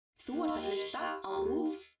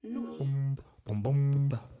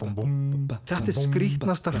Þetta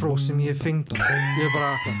skrítnasta hrós sem ég fengi. Ég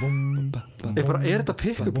bara, þetta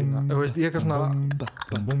pick-upina? Þú veist, ég eitthvað svona...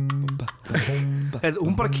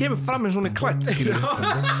 Hún bara kemur fram eins og hún klætt, skilur.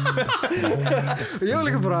 Ég var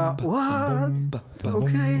líka bara, what?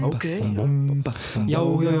 Ok. Já,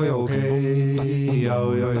 ok.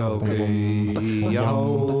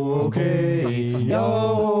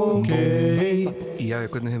 Já,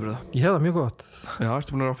 hvernig hefur það? Ég hef það mjög gott. Já,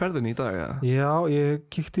 ertu búin að vera á ferðinni í dag, eða? Já, ég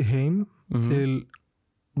kíkti heim til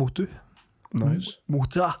Mútu. Nice.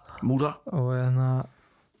 Múta. Og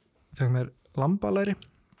fekk mér lambalæri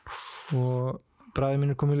og bræði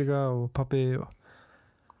mínir komið líka og pabbi og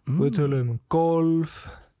við töluðum golf.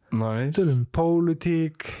 Nice. Tölum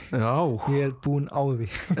pólitík. Já. Ég búinn á því.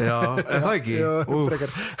 Já, það ekki? Já,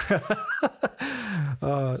 frekar.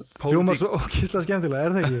 Hljómar svo ógeðslega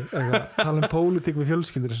skemmtilega, það ekki? Tala pólitík við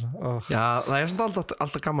fjölskyldur. Já, það svona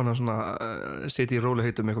alltaf gaman að sitja í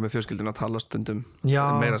rólegheitum eitthvað með fjölskylduna að tala stundum. Já.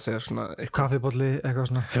 Meira að segja svona kaffibolli,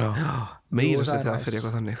 eitthvað svona. Já. Meira að segja það fyrir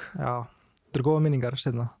eitthvað þannig. Já. Það eru góða minningar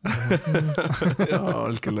seinna. Já,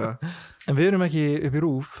 algjörlega. En við erum ekki upp í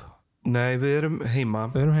RÚV. Nei, við erum heima.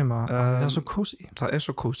 Það er svo cozy. Það er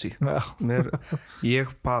svo cozy. Ég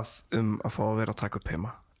bað að fá að vera að taka upp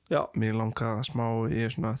heima. Já. Mér langaði smá, ég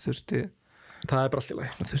þurfti. Það er bara allt í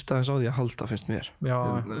lagi. Þurfti aðeins á því að halda, finnst mér. Já.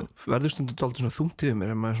 Verður stundum dálítið svona þungt yfir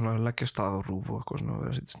mér ef maður svona leggja stað á RÚV og eitthvað svona og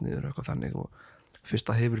vera að setjast niður og eitthvað þannig og fyrst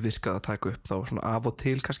það hefur virkað að taka upp þá svona af og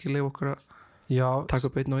til kannski leyfa okkur að taka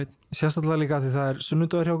upp einn og einn. Sérstaklega líka því það er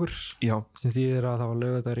sunnudagur hjá okkur. Já. Sem þýðir að það var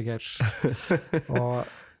laugardagur í gær. Og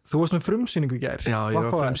þú varst með frumsýningu í gær. Já, ég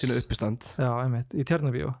var frumsýnu uppistand. Já, einmitt, í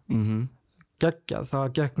Tjarnarbíó. Geggjað, það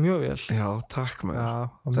gekk mjög vel. Já, takk maður. Já,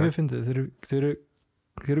 og mjög fyndið, þið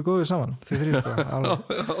eru góðir saman, þið þrír sko. Já,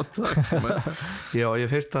 takk maður. Já, ég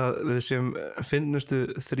hef heyrt að við séum finnustu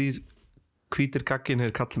 3 hvítir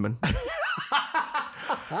gagginir kallmenn.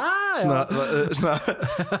 Svona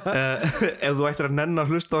ef þú ættir að nenna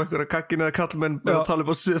að hlusta á einhverja gaggin eða kallmenn með að tala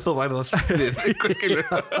upp á svið þá væri það við einhver skilur.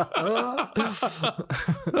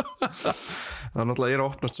 Það náttúrulega að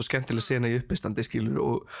opnast svo skemmtileg sena í uppistandi skilur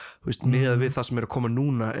og með við það sem að koma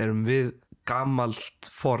núna erum við gamalt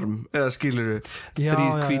form eða skilur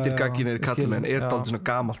 3 hvítir gagginir kallmenn dálítið svona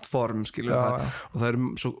gamalt form skilur og það eru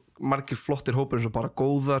svo margir flottir hópar eins og bara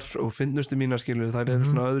góðar og finnustu mínar skilur þær eru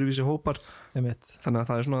svona öðruvísi hópar þannig að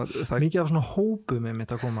það er svona mikið af svona hópum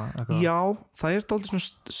að koma já, það er dálítið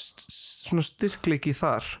svona styrkleiki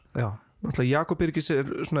þar já. Náttúrulega Jakob Birgis er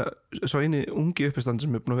svona svo eini ungi uppistandi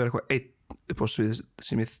sem er búin að vera eitthvað einn upp á svið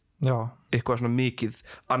sem eitthvað svona mikið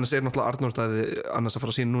annars er náttúrulega Arnór Daði annars að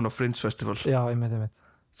fara að sína núna á Fringe Festival já, einmitt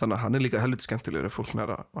þannig að hann er líka helviti skemmtilegur ef fólk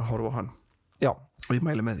nær að horfa á hann já. Og ég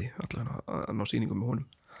mæli með því allavega að ná sýningum með honum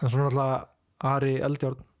en svo náttúrulega Ari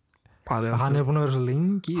Eldjárn hann er búin að vera svo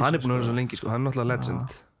lengi hann er búin að vera svo lengi sko, hann er náttúrulega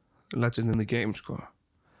legend in the game sko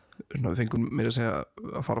við fengum mér að segja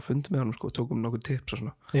að fara að funda með hann sko, tókum nokkuð tips og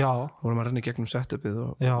svona vorum að renna í gegnum setupið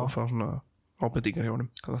og fá svona ábendingar hjá honum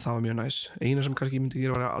þannig að það var mjög næs eina sem kannski ég myndi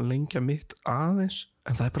gera var að lengja mitt aðeins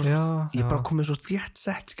en það er bara ég er bara komið svo þétt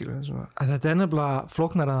sett skilur þetta er nefnilega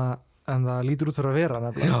flóknara en það lítur út fyrir að vera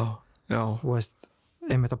nefnilega já og veist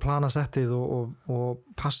einmitt að plana settið og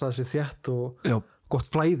passa þessi þétt og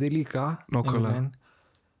gott flæði líka nákvæmlega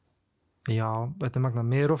já, þetta er magnað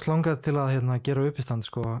mér er oft langað til að gera uppistand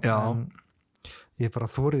sko en ég bara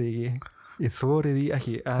þórið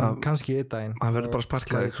ekki en kannski einn daginn það verður bara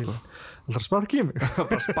sparkaði sko það sparkaði mig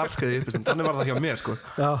bara sparkaði uppistand, þannig var það hjá mér sko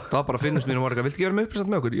það var bara að finnast mér og var eitthvað, viltu gera mig uppistand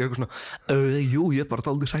með okkur? Ég er eitthvað svona, jú, ég er bara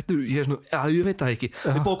aldrei hrættur ég er svona, já, ég veit það ekki,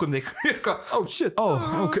 við bókum þig oh shit,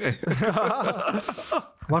 ok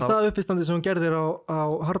var það uppistandi sem hún gerðir á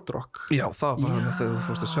Hard Rock? Já, það var bara þegar þú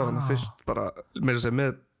fórst að sjá hana fyrst bara, meira að segja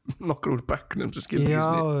með nokkur úr bekknum sem skildi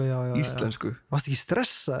íslensku varst ekki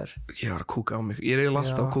stressaður? Ég var að kúka á mig, ég er eiginlega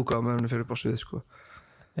alltaf að kúka á mig henni fyrir upp á svið sko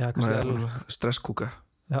stresskúka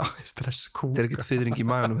já, stresskúka þetta er ekkert fiðring í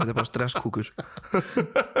maganum, þetta er bara stresskúkur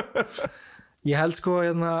ég held sko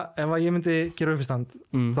ef að ég myndi gera uppistand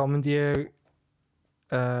þá myndi ég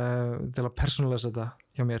til að persónulega þetta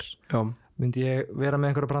hjá mér myndi ég vera með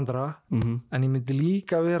einhverja brandara en ég myndi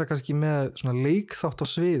líka vera kannski með svona leikþátt á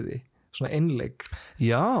sviði svona einleik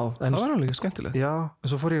já, það var alveg skemmtilegt já,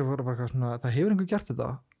 en svo fór ég bara svona það hefur einhver gert þetta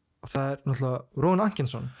og það er náttúrulega Róin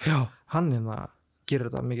Ankinsson hann gerir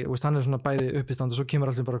þetta mikið, veist, hann svona bæði uppistand og svo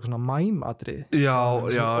kemur alltaf bara svona mæmatrið já,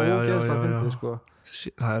 fyndið, sko.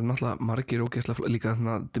 Það náttúrulega margir ógeðslega líka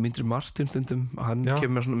Dimitri Martin stundum, hann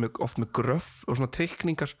kemur svona oft með gröf og svona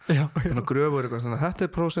teikningar svona gröfur eitthvað, svona þetta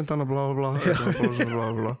prósentan bla bla bla eitthvað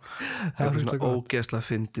svona ógeðslega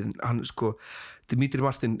fyndið. Hann sko, Dimitri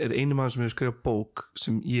Martin einu maður sem hefur skrifað bók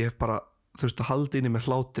sem ég hef bara þurfti að halda inni með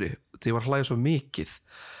hlátri þegar ég var að hlæja svo mikið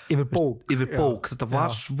yfir bók. Þetta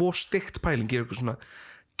var svo steikt pæling, ég eitthvað svona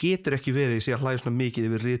getur ekki verið ég sé að hlæja svona mikið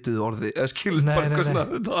yfir rituðu orði eða skilur bara eitthvað svona,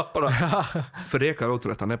 þetta var bara frekar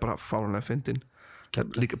ótrúlegt, hann bara fáránlega fyndin.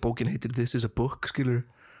 Líka bókin heitir This is a book, skilur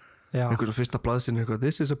eitthvað svo fyrsta blaðsinn eitthvað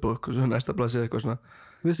This is a book og svo næsta blaðsinn eitthvað svona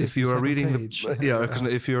if you are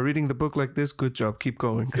reading the book like this, good job, keep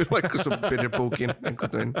going eitthvað svo byrjar bókin einhvern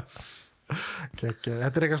veginn. Þetta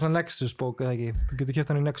eitthvað svona Nexus bók eða ekki, þú getur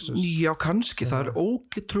keypt hann í Nexus. Já, kannski, það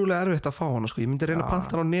ógeðtrúlega erfitt að fá hana sko. Ég myndi reyna að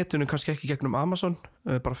panta hann á netinu, kannski ekki gegnum Amazon,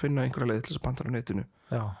 bara finna einhverja leið til þess að panta hann á netinu.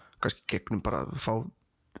 Kannski gegnum bara fá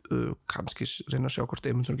kannski reyna að sjá hvort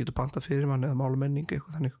Eymundsson getur pantað fyrir mann eða Mál og menning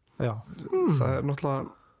eitthvað þannig. Það náttúrulega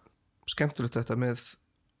skemmtilegt þetta með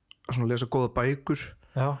að lesa góða bækur.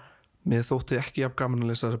 Mér þótti ekki jafn gaman að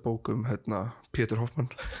lesa þessa bók Pétur Hoffmann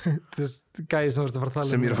gæði sem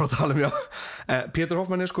ég er að fara að tala já. Pétur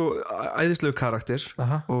Hoffmann sko æðislegu karakter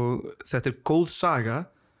og þetta góð saga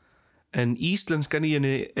en íslenskan í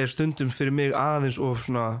henni stundum fyrir mig aðeins of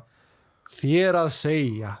svona Þér að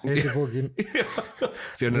segja heitir bókin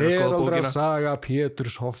Veraldra saga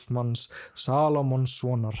Péturs Hoffmanns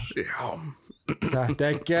Salómonssonar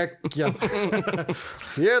Þetta geggjað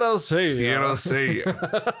Þér að segja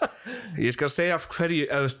Ég skal segja af hverju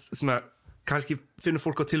svona, kannski finnur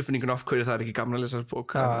fólk á tilfinninguna af hverju það ekki gaman að lesa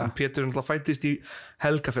bók en Pétur fættist í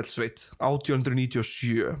Helgafellssveit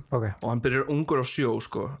 1897 og hann byrjar ungur á sjó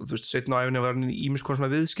sko. Þú veist, seinna á ævinni var hann í ýmiss konar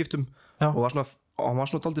svona viðskiptum og hann var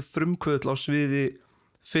svona dálítið frumkvöðl á sviði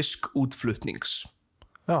fiskútflutnings.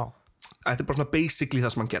 Þetta er bara svona basically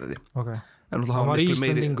það sem hann gerði. En hann var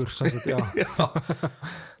Íslendingur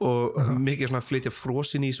og mikið svona flytja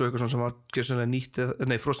frosin ís og eitthvað sem var gjörsamlega nýtt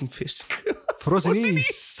frosin fisk frosin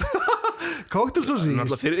ís kóktelsós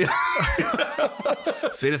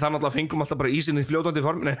fyrir það náttúrulega fengum alltaf bara ísinn í fljótandi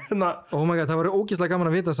form oh my god, það var ógeðslega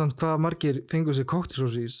gaman að vita samt hvað margir fengu sér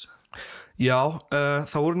kóktelsós ís. Já,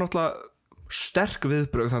 það voru náttúrulega sterk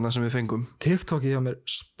viðbrögð þannig sem við fengum. TikTokið hjá mér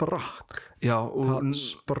sprakk. Já, og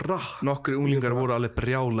nokkri unglingar voru alveg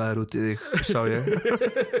brjálaðir út í þig, sá ég.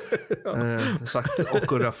 Sagt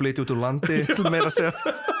okkur að flytja út úr landi meira að segja.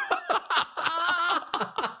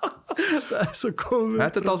 Það svo komið.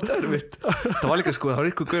 Þetta dálítið erfitt. Það var líka sko, það var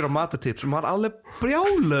eitthvað gaur á matatips sem var alveg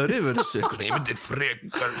brjálaður yfir þessu. Ég myndi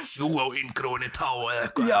frekar sjúga á inngróinni tá eða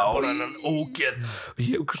eitthvað. Bara hennan ógeð. Og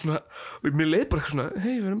ég eitthvað svona, og mér leið bara eitthvað svona,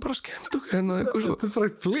 hei, við erum bara skemmt okkur hérna eitthvað svona. Þetta er bara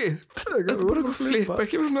flip. Þetta er bara eitthvað flip,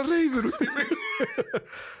 ekki vera svona reiður út í mig.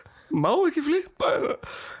 Má ekki flippa.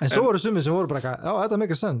 En svo voru sumir sem voru bara eitthvað, já, þetta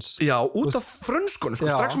make a sense. Já, út af frönskunum, sko.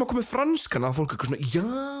 Strax sem að komið franskan að fólk eitthvað svona,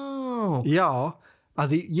 já.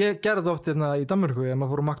 Að því ég gerði það oft í Danmörku ef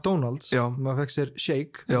maður fór á McDonald's maður fekk sér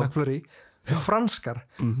shake, McFlurry franskar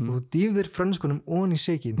og þú dýfðir franskunum ón í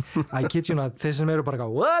shakein I kid you not, þeir sem eru bara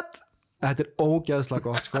what? Þetta er ógeðslega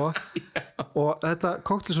gott sko og þetta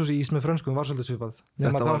koktelsósi ís með franskunum var svolítið svipað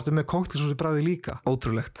nema það varstu með koktelsósi bragði líka.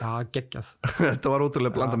 Ótrúlegt. Það geggjað. Þetta var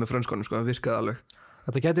ótrúlega blandað með franskunum sko, það virkaði alveg.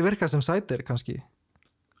 Þetta geti virkað sem cider kannski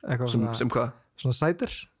sem hvað? Svona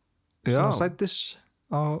cider, svona cider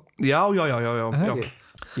Já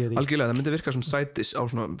algjörlega, það myndi virka sem sætis á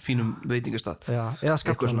svona fínum veitingastað eða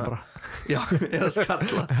skalla bara eða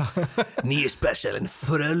skalla nýja specialin,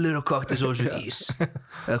 fröllur og koktelsósu ís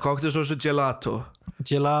eða koktelsósu gelato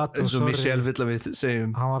eins og Michelle vill að við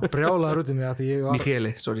segjum hann var brjálaður út í mig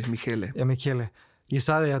Michele ég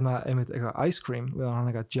sagði hérna einmitt eitthvað ice cream við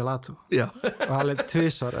hann eitthvað gelato og hann leitt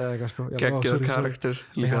tvisar eða eitthvað sko geggjöð karakter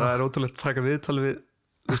líka það er ótrúlegt að taka viðtal við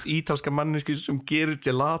ítalska manneski sem gerir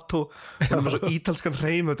gelato og það var svo ítalskan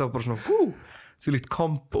hreim þetta var bara svona því líkt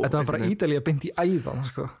kombo þetta var bara Ítalía beint í æðan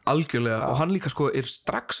sko. Algjörlega og hann líka sko er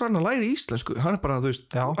strax hann að læra íslensku hann er bara þú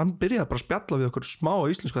veist hann byrjaði bara að spjalla við okkur smá á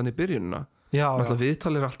íslensku hann í byrjunina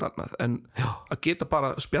viðtalið er allt annað en að geta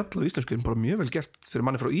bara að spjalla við íslensku er bara mjög vel gert fyrir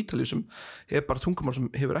manni frá Ítalíu sem er bara tungumál sem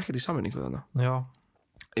hefur ekkert í sammenningu þannig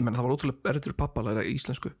ég menn það var ótrúlega erfitt fyrir pappa að læra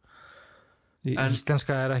íslensku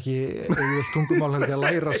Íslenska er ekki tungumál held ég að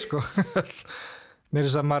læra sko. Mér er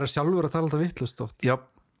þess að maður er sjálfur að tala alltaf vitlaust oft.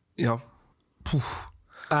 Já.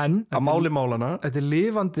 En að máli málana þetta er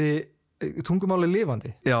lifandi, tungumál er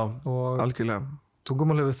lifandi. Já, algjörlega.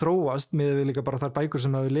 tungumál hefur þróast með við líka bara þær bækur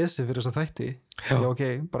sem hefur lesið fyrir þessa þætti ok,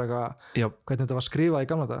 bara eitthvað hvernig þetta var skrifað í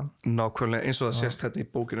gamla daga nákvæmlega eins og það sést hérna í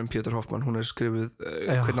bókinu Pétur Hoffmann hún skrifuð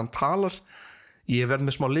hvernig hann talar ég verð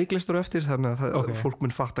með smá leiklistur eftir þannig að fólk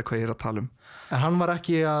mun fatta hvað ég að tala en hann var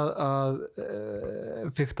ekki að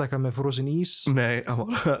fikta eitthvað með frosin ís nei, hann var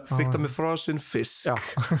að fikta með frosin fisk og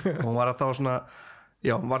hann var að þá svona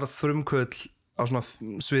var það frumkvöld á svona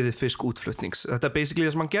sviði fiskútflutnings þetta er basically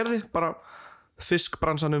það sem hann gerði bara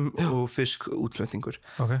fiskbransanum og fiskútflutningur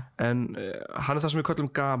en hann það sem við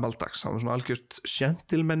kallum gamaldags hann var svona algjört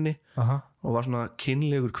gentlemanni og var svona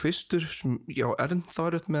kynlegur kvistur sem þá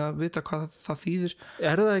er þetta með að vita hvað það þýðir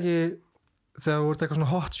það ekki þegar þú ert eitthvað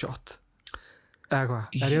svona hotshot eða hvað?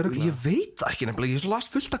 Ég veit það ekki nefnilega ég las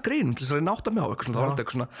fullt af greinum til þess að ég nátt að með á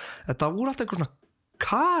eitthvað svona þetta voru alltaf eitthvað svona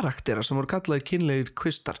karaktera sem voru kallaði kynlegir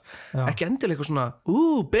kvistar ekki endilega eitthvað svona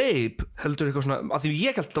babe heldur eitthvað svona af því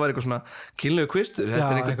ég held að það var eitthvað svona kynlegur kvistur þetta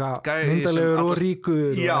er eitthvað myndalegur og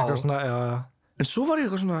ríkur svona, en svo var ég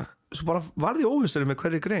eitthvað svona svo bara varði ég óvissari með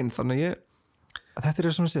hverju grein þannig þetta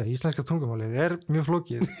er svona að segja, íslenska tungumálið er mjög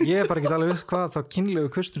flókið, ég er bara ekki alveg viss hvað þá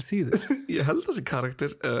kynlegur kvistur þýðir ég held þessi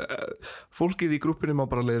karakter fólkið í grúppinu má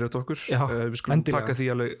bara leiðir þetta okkur við skulum taka því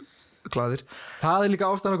alveg glaðir. Það er líka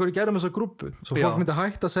ástæðan okkur við gerum þessa grúppu svo fólk myndi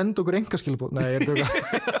hægt að senda okkur engaskilabóð nei, ég er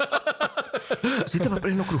sittum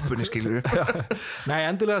bara inn á grúppunni skilur nei,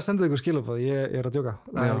 endilega senda ykkur skilabóð ég er að djóka,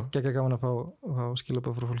 það er geggja gaman að fá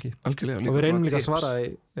skilabóð frá fólki algjörlega, og við reynum líka að svara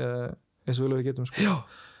eins og vel við getum já,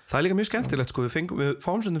 það er líka mjög skemmtilegt við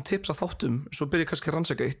fáum svona tips að þáttum svo byrja kannski að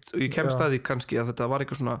rannsaka eitt og ég kemst að því kannski að þetta var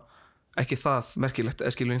eitthvað svona ekki það merkilegt,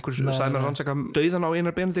 eða skilur einhver sagði mér að rannsaka dauðan á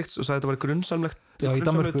Einar Benedikts og sagði þetta var grunnsamlegt í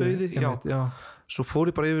Danmörku svo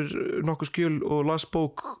fór ég bara yfir nokkuð skjöl og las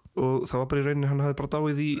bók og það var bara í rauninni hann hafði bara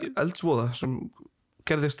dáið í eldsvoða sem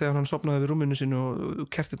gerðist þegar hann sofnaði við rúminu sínu og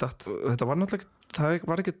kerti datt þetta var náttúrulega, það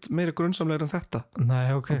var ekkert meira grunnsamlegur en þetta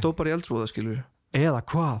hann dó bara í eldsvoða skilur eða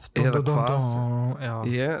hvað það er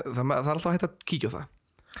alltaf hægt að kíkja á það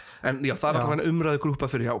en já, það er alltaf en umræðu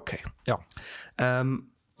grúpa fyrir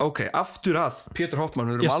ok, aftur að Pétur Hoffmann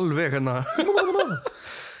við erum alveg hérna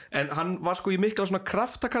en hann var sko í mikla svona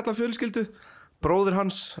kraftakalla fjölskyldu bróðir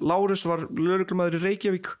hans, Lárus var lögreglumaður í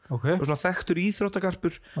Reykjavík og svona þekktur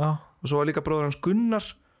íþróttagarpur og svo var líka bróðir hans Gunnar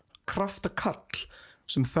kraftakall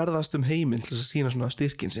sem ferðast heiminn til að sína svona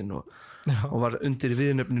styrkin sinn og var undir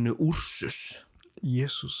viðnefninu Ursus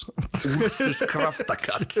Jésús Ursus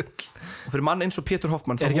kraftakall og fyrir mann eins og Pétur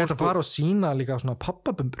Hoffmann er ekki hægt að fara og sína líka svona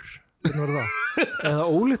pappabumbur eða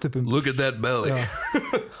ólitubumbu look at that belly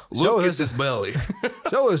look at this belly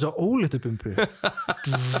sjá þess að ólitubumbu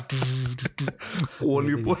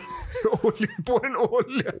olíuborin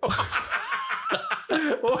olja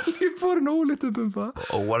olíuborin ólitubumba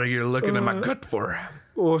what are you looking at my gut for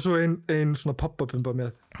og svo ein svona pappabumba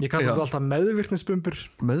með ég kallar þetta alltaf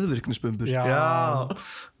meðvirknisbumbur já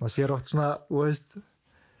maður sér oft svona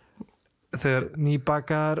þegar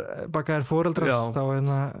nýbakaðir foreldrar þá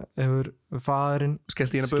hefur faðurinn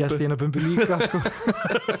skellt í eina bumbu líka sko.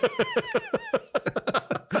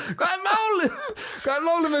 Hvað er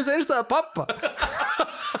málið með þessi einstæða pappa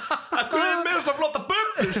hvað er með svona flotta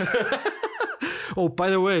bumbur og by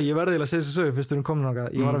the way, ég verði að segja þessu sögu fyrst þegar komin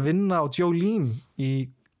ákvað, ég var að vinna á Jolene í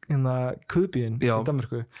Kuðbíin í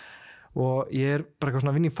Danmörku og ég er bara eitthvað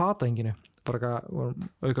svona að vinna í fataenginu bara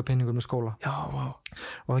auka penningur með skóla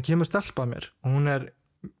og það kemur stelpa að mér og hún er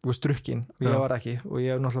strukkin og ég var ekki og ég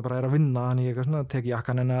náttúrulega bara er að vinna þannig ég teki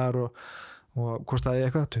jakkan hennar og kostaði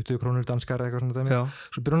eitthvað 20 krónur danskar eitthvað svona dæmi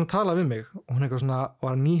svo byrja hún að tala við mig og hún eitthvað svona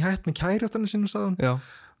var nýhætt með kærastanum sínum sagði hún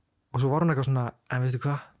og svo var hún eitthvað svona en veistu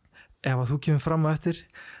hvað, ef að þú kemur fram á eftir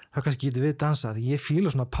þá kannski getur við dansa því ég fíla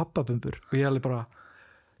svona pappabumbur og ég alveg bara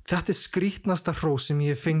þetta er skrítnasta hrós sem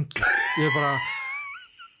ég fengi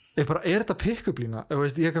ég bara, er þetta pick-up-lína? Ég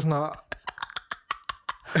veist, ég eitthvað svona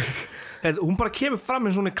hún bara kemur fram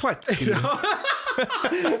eins og hún er klætt skilur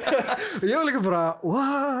ég var líka bara,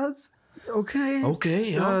 what? Ok,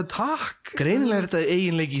 takk greinilega er þetta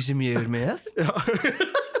eiginleiki sem ég er með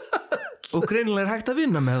og greinilega er hægt að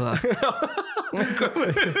vinna með það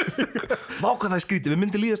vá hvað það er skrítið, við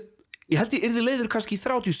myndum líðast ég held ég yrði leiður kannski í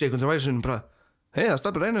 30 sekúndur væri svona bara það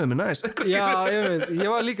stafir einu við mig næst já, ég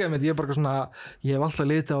var líka ég bara svona, ég hef alltaf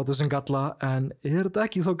litið á þetta sem galla en er þetta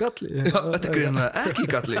ekki þá galli? Já, þetta er greinilega ekki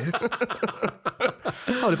galli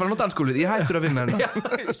þá er ég farin á dansskólið, ég hættur að vinna já,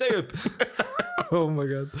 ég segi upp oh my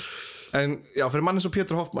god en já, fyrir mann eins og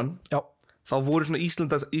Pétur Hoffmann þá voru svona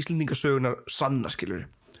Íslendingasögunar sannar skilur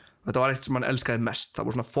þetta var eitt sem hann elskaði mest það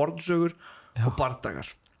voru svona fornsögur og bardagar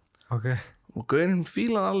og Gaurin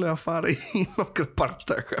fílaði alveg að fara í nokkra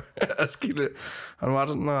bardaga skilur, hann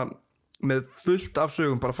var svona með fullt af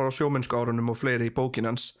sögum bara frá sjómennsku árunum og fleiri í bókin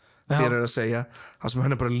hans fyrir að segja, það sem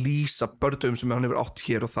hann bara að lýsa bördum sem hann hefur átt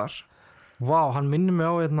hér og þar. Vá, hann minnir mig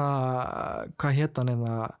á hvað hét hann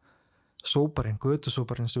sóparinn,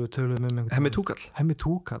 götusóparinn sem við töluðum Hemmi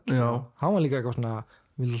Túkall. Já. Hann var líka eitthvað svona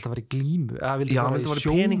vildi alltaf vera í glímu hann vildi vera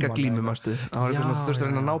peningaglímu það var eitthvað svona þurfti að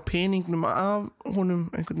reyna að ná peningnum af honum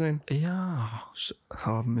einhvern veginn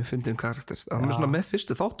það var með fyndin karakter það var svona með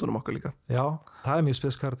fyrstu þáttunum okkar líka já, það mjög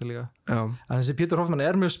spes karakter líka en þessi Pétur Hoffmann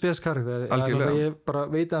mjög spes karakter ég bara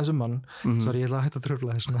veit aðeins um hann svo ég ætla að hætta að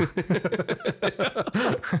tröfla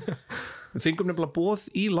við fengum nefnilega boð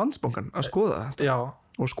í Landsbankann að skoða þetta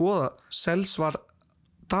og skoða Selsvar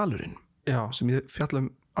dalurinn sem ég fjalla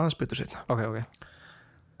aðeins betur seinna ok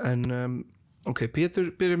en Pétur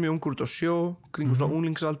byrjar mjög ungur út á sjó kringu svona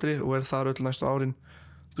unglingsaldri og þar öll næstu árin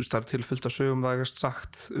þú veist það tilfyllt að sögum það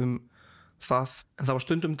sagt það en það var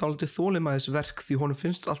stundum dálítið þolinmæðisverk því honum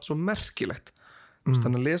finnst allt svo merkilegt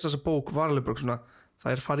þannig að lesa þessa bók var alveg bara svona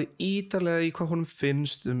það farið ítarlega í hvað honum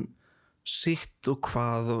finnst sitt og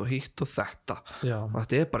hvað og hitt og þetta og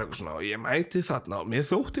þetta bara eitthvað svona ég mæti þarna og mér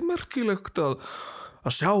þótti merkilegt að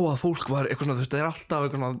sjá að fólk var eitthvað svona það alltaf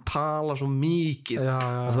eitthvað að tala svo mikið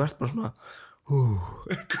að þú ert bara svona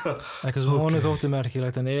eitthvað sem honum þótti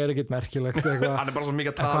merkilegt en ekkert merkilegt hann bara svo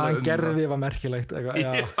mikið að tala hann gerði var merkilegt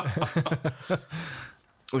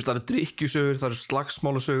það eru drykkjusögur, það eru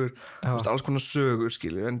slagsmálasögur alls konar sögur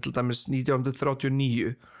skilur en til dæmis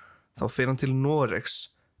 1939 þá fer hann til Noregs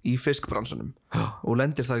í fiskbransunum og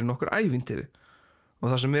lendir þar í nokkur ævintýri og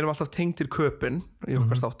það sem við erum alltaf tengd til Köpen í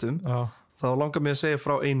okkar þáttum þá langar mig að segja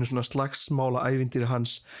frá einu svona slagsmála ævintýri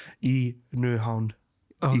hans í Nyhavn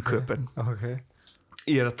í Köpen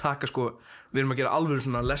ég að taka við erum að gera alveg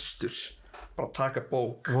svona lestur bara taka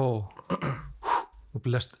bók og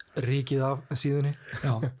lest ríkið af síðunni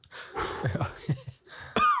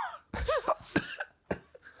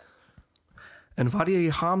En var ég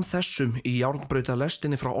í ham þessum í járnbrauta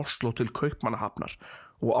lestinni frá Oslo til Kaupmannahafnar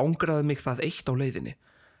og ángraði mig það eitt á leiðinni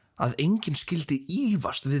að enginn skildi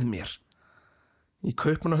ívast við mér. Í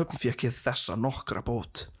Kaupmannahöfn fékk ég þessa nokkra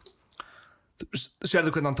bót.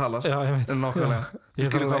 Sérðu hvernig hann talar? Já, ég veit. Nákvæmlega. Ég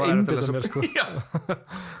þarf að einbytta mér sko.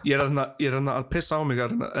 Ég er að pissa á mig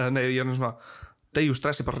nei, ég er svona deyju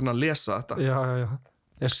stressi bara að lesa þetta. Já.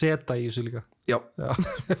 Ég seta í þessu líka. Já.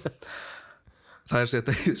 Það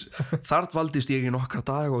seta í þessu. Þar dvaldist ég í nokkra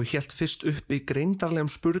daga og hélt fyrst upp í greindarlegum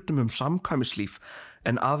spurnum samkvæmislíf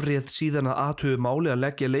en afréð síðan að athuga máli að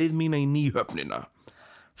leggja leið mína í Nýhöfnina.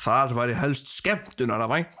 Þar væri helst skemmtunar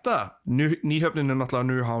að vænta. Nýhöfnin er náttúrulega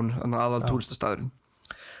Nyhavn, aðal túristastaðurinn.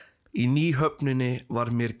 Í Nýhöfninni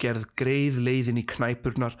var mér gerð greið leiðin í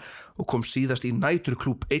knæpurnar og kom síðast í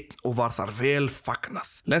næturklúbb 1 og var þar vel fagnað.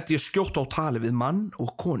 Lenti ég skjótt á tali við mann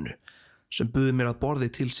og konu sem buðu mér að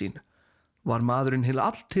borði til sín. Var maðurinn hinn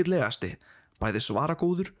alltirlegasti, bæði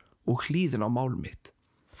svaragóður og hlýðin á mál mitt.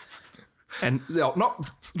 En já,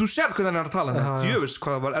 þú sérð hvernig hann er að tala þetta, jöfis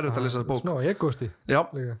hvað það var erfitt að lesa þetta bók. Smá, ég gósti. Já,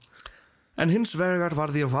 en hins vegar var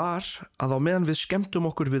því að á meðan við skemmtum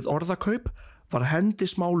okkur við orðakaup, var hendi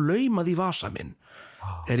smá laumað í vasa minn.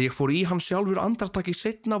 Ég fór í hann sjálfur andartaki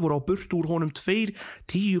seinna voru á burt úr honum 2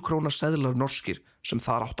 10-króna seðlar norskir sem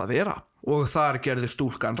þar átt að vera. Og þar gerði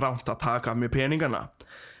stúlkan rámt að taka af mér peningana.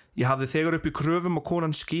 Ég hafði þegar upp í kröfum og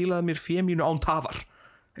konan skilaði mér fé mínu án tafar.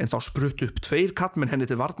 En þá spruttu upp 2 kallmenn henni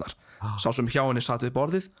til varnar. Sá sem hjá henni sat við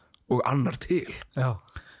borðið og annar til. Já.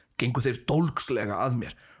 Gengu þeir dólgslega að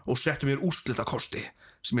mér og settu mér úrslitakosti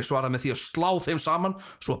sem ég svaraði með því að slá þeim saman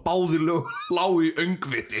svo að báðir lágu í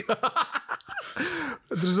öngviti.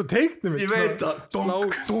 Þetta er svo teiknum. Ég veit það. Slá,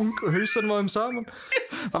 dung, hausanum á þeim saman.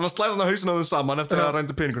 Þannig að slæða hann að hausanum á þeim saman eftir að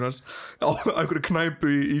rænda peningunars á einhverju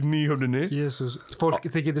knæpu í Nýhöfninni. Jésús, fólk,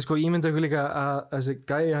 þið getið sko ímynda ykkur líka að þessi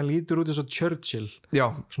gæi, hann lítur út eins og Churchill. Já,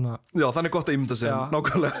 svona. Já, þannig gott að ímynda sig,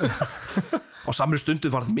 nákvæmlega. Á samri stundu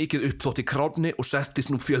varð mikið uppþótt í kránni og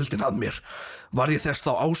settist nú fjöldin að mér. Var ég þess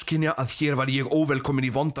þá áskynja að hér var ég óvelkomin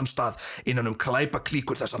í vondan stað innan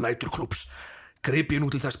klæpaklíkur þessa næturklúbs. Greip ég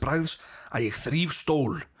nú til þess bragðs að ég þríf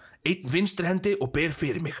stól, einn vinstri hendi og ber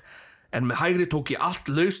fyrir mig. En með hægri tók ég allt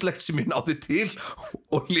lauslegt sem ég náði til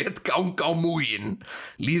og lét ganga á múginn.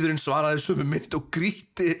 Líðurinn svaraði sömu mynd og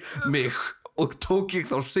grýtti mig og tók ég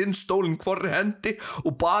þá sinn stólinn hvorri hendi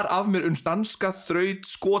og bar af mér danska þraut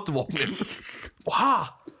skotvopnin. Og hann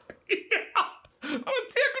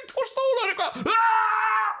tekur 2 stólar eitthvað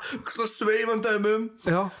svo sveifandi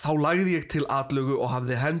Þá lagði ég til atlögu og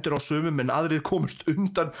hafði hendur á sömum en aðrir komust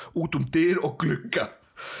undan út dyr og glugga.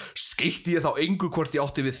 Skeytti ég þá engu hvort ég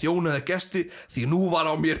átti við þjóna eða gesti því nú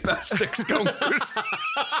var á mér berserksgangur.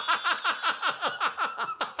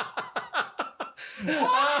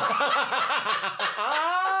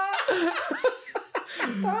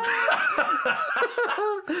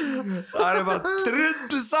 Það bara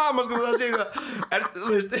drullu saman sko það sé eitthvað þú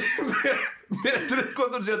veist mér drull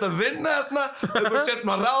hvort hún sé að vinna þarna eitthvað sett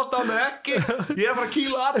maður ráðst á mig ekki ég að fara að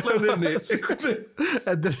kýla allan inni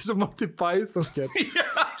Þetta er svo Monty Python sketch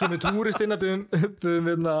sem er túrist inn að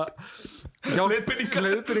byggðum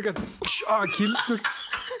leiðbyrningar kýldur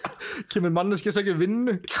kemur manneskja sem ekki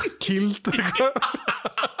vinnu kýldur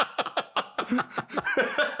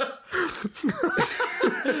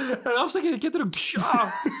Það er afsakið, getur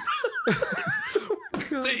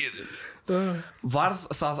Varð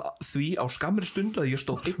það því á skammri stundu að ég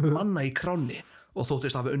stóð einn manna í kránni og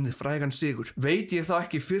þóttist hafa unnið frægan sigur. Veit ég það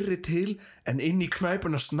ekki fyrri til en inn í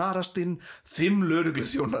knæpuna snarast inn 5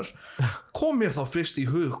 lögregluþjónar. Kom mér þá fyrst í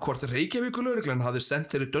hug hvort Reykjavíkur lögreglan hafði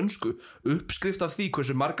sendt þeirri dönsku uppskrift af því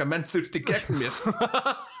hversu marga menn þurfti gegn mér.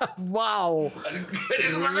 Vá! Hver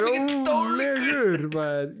er svona mikið dólegur?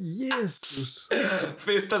 Jésús.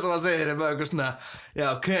 Fyrsta sem hann segir er bara eitthvað svona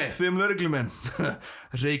já, ok, 5 lögreglumenn.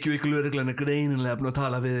 Reykjavíkur lögreglan er greinilega búin að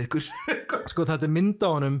tala við ykkur. Sko þetta er mynd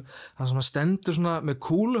á honum það sem að stendur svona með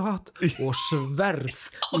kúluhatt og sverð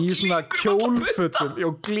í svona kjólfötum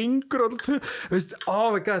og glingur og veist, oh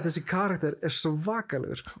my god, þessi karakter er svo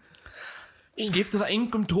vakalegur Skipti það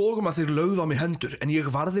engum tógum að þeir lögðu á mig hendur en ég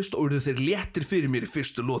varðist og urðu þeir léttir fyrir mér í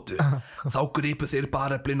fyrstu lotu þá gripu þeir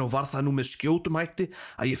bareflin og var það nú með skjótum hætti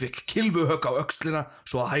að ég fekk kylfuhögg á öxlina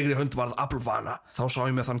svo að hægri hönd varð aflvana þá sá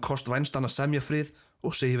ég með þann kost vænstan að semja frið og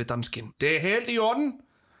segi við danskinn Det er helt í orden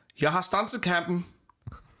ég har stanset kampen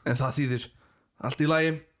en það þýðir allt í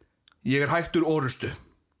lagi ég er hættur orustu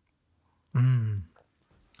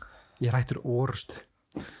Ég er hættur orustu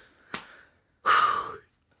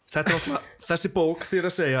Þetta er alltaf, þessi bók þér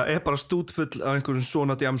að segja er bara stútfull af einhverjum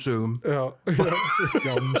svona djamsögum Já,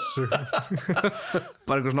 djamsögum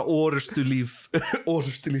bara einhver svona orustulíf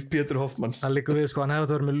Pétur Hoffmanns Það liggur við sko, hann hefði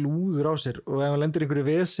að vera með lúður á sér og ef hann lendir einhverju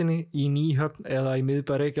vesinni í Nýhöfn eða í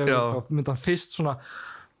miðbæ Reykjavík þá myndi hann fyrst svona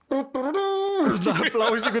það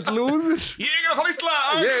blási einhvern lúður Ég er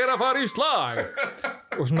að fara í slag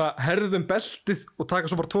og svona herðum beltið og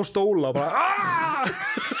taka svo bara 2 stóla og bara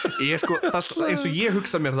Ég sko, það eins og ég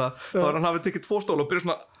hugsa mér það þá er hann hafið tekið 2 stóla og byrja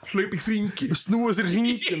svona hlaup í hringi snúa sér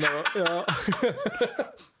hringina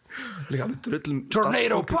líka með drullum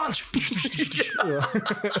Tornado punch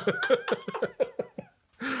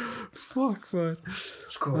fuck man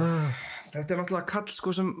sko Þetta er náttúrulega kall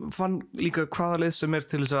sko sem fann líka hvaða leið sem er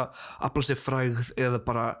til þess að afla sér frægð eða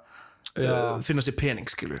bara finna sér pening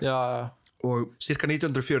skilur og cirka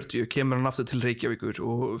 1940 kemur hann aftur til Reykjavíkur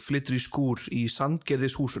og flyttur í skúr í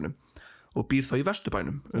Sandgerðishúsunum og býr þá í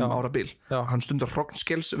Vesturbænum árabil hann stundar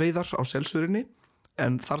hrognskelsveiðar á Selsvörinni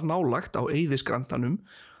en þar nálagt á Eiðisgrandanum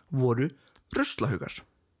voru ruslahaugar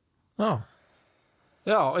Já,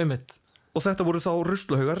 einmitt Og þetta voru þá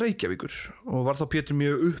ruslahaugar Reykjavíkur og var þá Pétur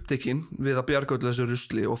mjög upptekinn við að bjarga öllu þessu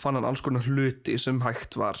rusli og fann hann alls konar hluti sem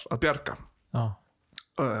hægt var að bjarga.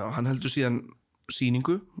 Hann heldur síðan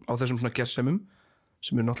sýningu á þessum svona gersemum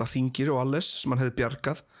sem eru náttúrulega hringir og alles sem hann hefði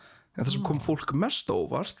bjargað en það sem kom fólk mest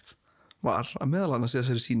óvart var að meðal annars í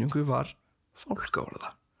þessari sýningu var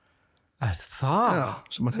fálkaorða. Er það? Já,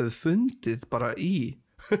 sem hann hefði fundið bara í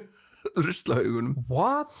ruslahaugunum.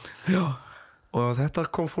 What? Já. Og þetta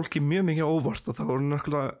kom fólki mjög mikið óvart og það voru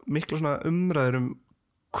náttúrulega miklu svona umræður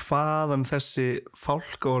hvaðan þessi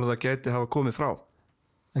fálkaorða gæti hafa komið frá.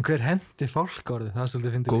 En hver hendi fálkaorði? Það er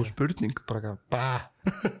svolítið fyndið. Góð spurning. Bara hvað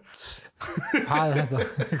er þetta?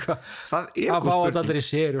 Það er góð spurning. Það fá allir í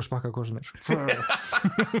séri og spakka hvað sem er.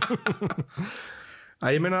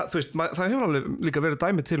 Ég meina, þú veist, það hefur alveg líka verið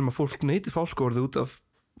dæmi til að fólk neyti fálkaorði út af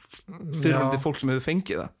fyrrandi fólk sem hefur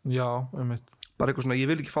fengið það. Já, einmitt. Bara eitthvað svona, ég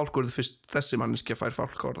vil ekki fálkaorði fyrst þessi manneskja fær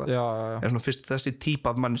fálkaorða. En svona fyrst þessi típa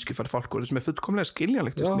af manneskja fær fálkaorði sem er fullkomlega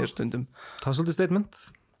skiljanlegt mér stundum. Það er svolítið statement.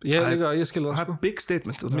 Ég skil það. Það er big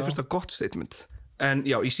statement og mér finnst það gott statement. En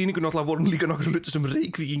já, í sýningunum náttúrulega voru líka nokkur hluti sem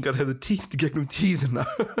Reykvíkingar hefðu týnt í gegnum tíðina.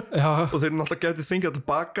 Og þeir náttúrulega gætu fengið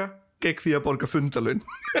tilbaka gegn því að borga fundalaun.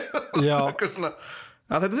 Eitthvað svona,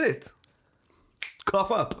 þetta er þitt.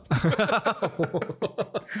 Cough up.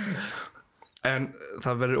 En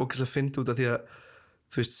það verður ógeðslega að finna út af því að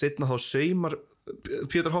þú veist, seinna þá saumar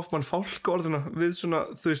Pétur Hoffmann fálkaorðuna við svona,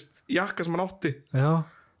 þú veist, jakka sem hann átti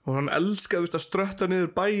og hann elskaði, þú veist, að strötta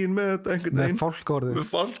niður bæinn með þetta einhvern veginn með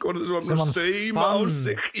fálkaorðu sem hann sauma á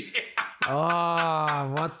sig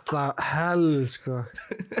what the hell sko.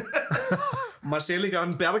 Maður sé líka að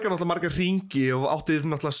hann bjargar náttúrulega marga hringi og átti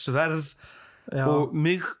náttúrulega sverð og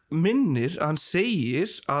mig minnir að hann segir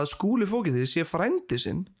að Skúli fókið því sé frændi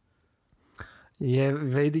sinn. Ég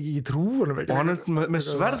veit ekki, ég trúi honum ekki. Og hann er með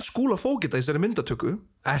sverð Skúla Fógeta í þessari myndatöku.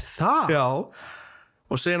 Er það? Já.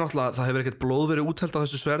 Og segir náttúrulega að það hefur ekkert blóð verið úthelt á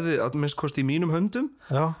þessu sverði að minnst kosti í mínum höndum.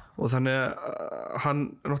 Já. Og þannig að hann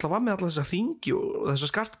náttúrulega var með alla þessa hringi og þessa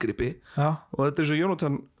skartgripi. Já. Og þetta er svo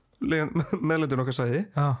Jónatan meðlendin okkar sagði.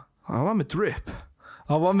 Já. Hann var með drip.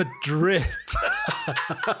 Hann var með drip.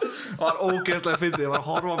 Það var ógeðslega fyndið. Það var að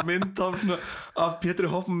horfa á mynd af Pétri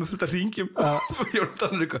Hoffmann með fullt af hringjum. Og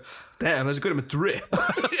Jónatan er eitthvað, damn, þessi gaur er með drip.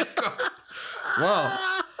 Wow.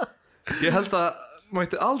 Ég held að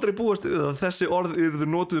mætti aldrei búast við að þessi orð eru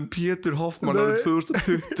notuð Pétur Hoffmann árið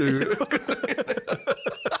 2020.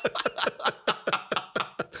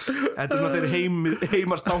 Þetta er svona þeir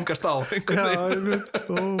heimar stangast á. Já, ég veit.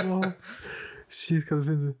 Shit, hvað það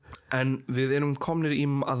finnir. En við erum komnir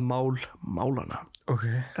að málana. Ok.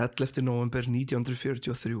 11. nóvember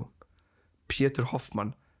 1943. Pétur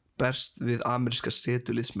Hoffmann berst við ameríska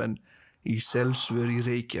setuliðsmenn í Selsvör í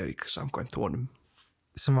Reykjavík samkvæmt honum.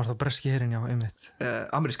 Sem var það breski herinn, já, einmitt.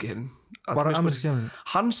 Ameríski herinn. Bara ameríski herinn?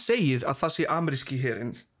 Hann segir að það sé ameríski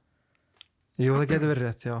herinn. Jú, það getur verið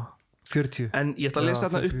rétt, já. 40. En ég ætla að lesa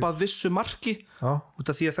þarna upp að vissu marki. Já. Út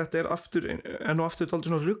af því að þetta er enn og aftur dálítið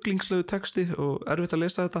svona ruglingslegu texti og erfitt að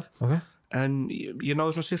lesa þetta. Ok. En ég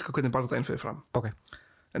náði svona cirka hvernig bardaginn fyrir fram. Ok.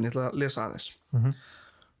 En ég ætla að lesa aðeins.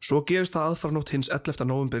 Svo gerist það aðfarnótt hins 11.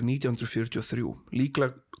 nóvember 1943.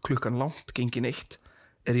 Líklega klukkan langt gengin 1.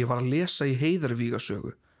 Ég var að lesa í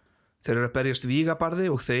Heiðarvígasögu. Þeir eru að berjast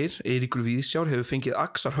vígabarði og þeir, Eiríkur Víðsjár, hefur fengið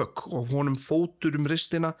axarhögg og honum fótur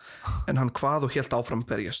ristina en hann kvað og hélt áfram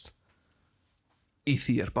að berjast. Í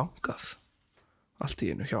því er bankað. Allt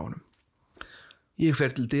í einu hjá honum. Ég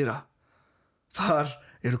fer til dyra. Þar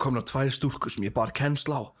eru komnar 2 stúlkur sem ég bar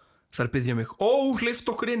kennsl á. Þær biðja mig, hleyft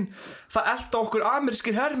okkur inn. Það elta okkur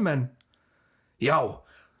amerískir hermenn. Já,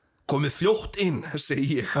 komið fljótt inn,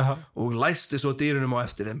 segi ég, og læsti svo dyrunum á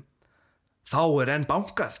eftir þeim. Þá er enn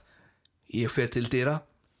bankað. Ég fer til dyra.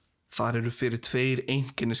 Þar eru fyrir 2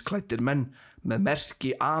 einkennisklæddir menn með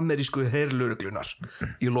merki amerísku herlögreglunar.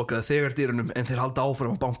 Ég lokaði þegar dyrunum en þeir halda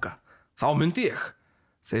áfram að banka. Þá mundi ég,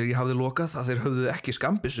 þegar ég hafði lokað, að þeir höfðu ekki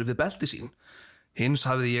skambissu við belti sín. Hins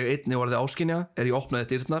hafði ég einnig orðið áskynja ég opnaði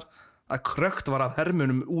dyrnar að krökt var af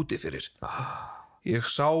hermunum úti fyrir. Ég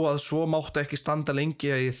sá að svo mátti ekki standa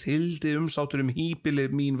lengi að ég þyldi umsátur híbili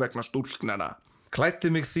mín vegna stúlknana.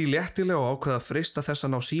 Klæddi mig því léttilega og ákveða að freista þess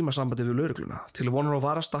að ná símasambandi við lögregluna. Til vonar og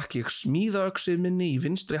vara stakk ég smíðaöxið minni í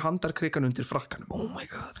vinstri handarkrikan undir frakkanum. Oh my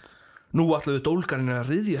god. Nú ætluðu dólgarinn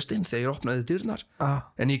að ryðjast inn þegar ég opnaði dyrnar,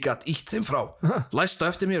 en ég gat ítt þeim frá, læstu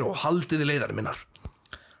eftir mér og haldiði leiðar minnar.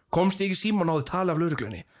 Komst ég í síma og náði tali af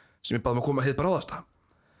lögreglunni, sem ég baði mig að koma hið bráðasta.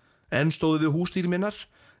 En stóðu við húsdýri minnar,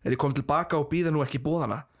 ég kom tilbaka og býða nú ekki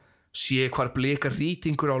boðana. Sé hvar blekar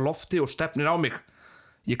rýtingur á lofti og stefnir á mig.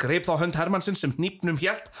 Ég greip þá hönd Hermannsins sem hnípnum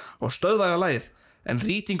hélt og stöðvaði að lagið, en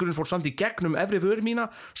rýtingurinn fór samt í gegnum efri vör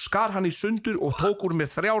mína, skar hann í sundur og tók úr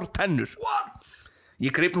mér 3 tennur.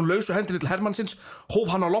 Ég greip nú lausu hendinni til Hermannsins,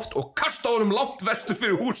 hóf hann á loft og kastaði honum langt vestur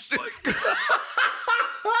fyrir húsið.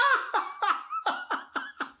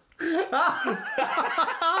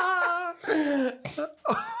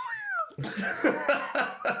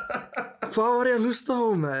 Hvað var ég að hlusta á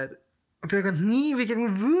með þér? Hann fekk hann hnífi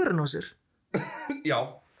gegnum vörun á sér. Já.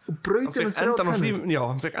 Og braut hann 3 tennur. Já,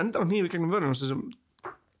 hann fekk endan á hnífi gegnum vörun á sér sem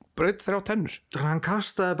braut 3 tennur. Þannig að hann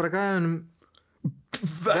kastaði bara gæðunum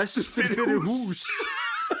vestur fyrir hús.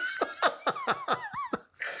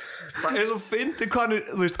 Það er svo fyndið hvað hann er,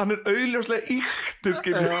 þú veist, hann er augljóslega yktur,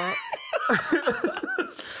 skilur.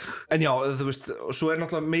 En já, þú veist, og svo er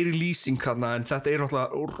náttúrulega meiri lýsing þarna, en þetta er náttúrulega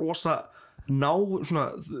rosa svona...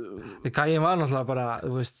 Gæin var náttúrulega bara,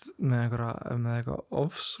 þú veist, með eitthvað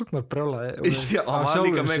ofsóknar brjálaði. Já, hann var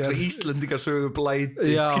líka með eitthvað Íslendingasögu blæti,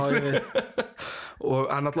 skilur. Já, ég veit. Og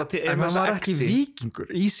hann náttúrulega... En hann var ekki víkingur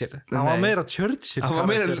í sér. Hann var meira Churchill. Hann var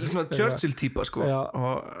meira svona Churchill-típa, sko. Já.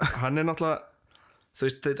 Og hann er náttúrulega... Þú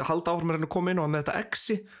veist, þeir halda áfram að koma inn og með þetta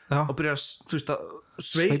exi og byrja að, þú veist, að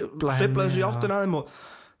sveifla þessu í áttina að þeim og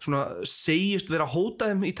svona segist vera að hóta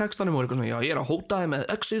þeim í textanum og eitthvað svona, já, ég er að hóta þeim með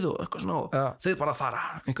exið og eitthvað svona og þeir bara að fara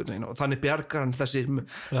einhvern veginn og þannig bjargar hann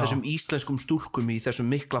þessum íslenskum stúlkum í þessum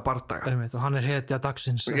mikla bardaga. Og hann er hetja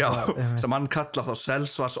dagsins. Já, sem hann kallar þá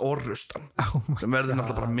Selsvars Orrustan, sem verður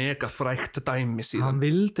náttúrulega bara mega frækt dæmi síðan. Hann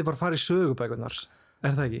vildi bara fara í sögubækurnar,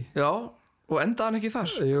 er það ekki? Já, og endaði hann ekki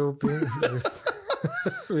þar? Jú, þú veist.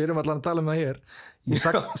 Við erum allan að tala um það hér í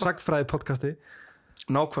sagfræði podcasti.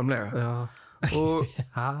 Nákvæmlega. Já. Og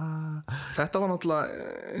þetta var náttúrulega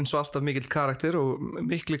eins og alltaf mikill karakter og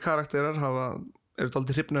mikli karakterar eru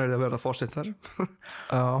dálítið hrifnari að verða forsetar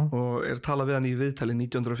og talað við hann í viðtali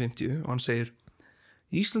 1950 og hann segir: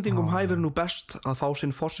 Íslendingum hæfir nú best að fá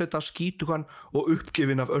sinn forseta skítugan og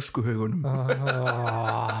uppgefin af öskuhaugunum.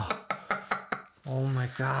 Oh my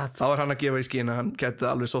god. Þá hann að gefa í skyn að hann geti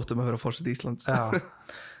alveg sótt að vera forseti Íslands.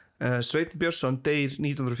 Sveinn Björnsson deyr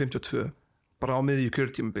 1952 bara á miðju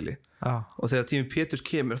kjörtímabili og þegar tími Péturs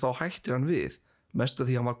kemur þá hættir hann við mest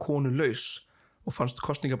að því hann var konulaus og fannst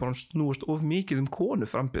kosningabarn snúast of mikið konu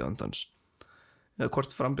frambjóðandans eða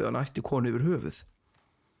hvort frambjóðan ætti konu yfir höfuð.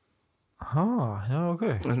 Já, ok.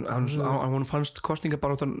 Hann fannst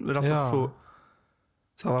kosningabaráttan vera alltaf svo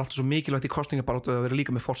það var alltaf svo mikilvægt í kosningabaráttu að vera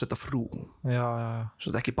líka með forseta frú. Já.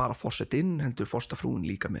 Svo þetta ekki bara forsetinn, heldur forseta frúin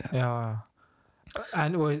líka með. Já.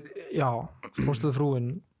 En forseta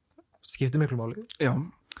frúin skiptir miklu máli. Já.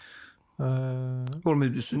 Vorum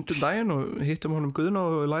við sundundaginn og hittum honum Guðna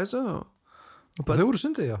og Eliza og þau voru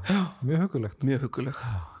sundið, já. Mjög huggulegt. Mjög hugguleg.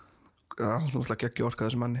 Alltaf geggja orka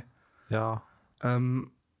þessu manni. Já.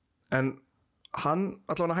 En hann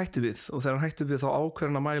allavega hætti við og þegar hann hætti við þá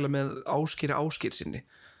ákveður hann að mæla með Ásgeiri sinni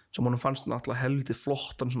sem honum fannst náttúrulega helviti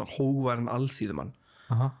flottan svona hóværan alþýðumann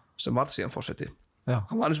sem varð síðan forseti.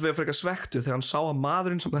 Hann var eins og við frekar svektu þegar hann sá að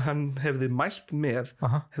maðurinn sem hann hefði mælt með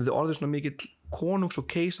hefði orðið svona mikill konungs og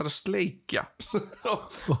keisara sleikja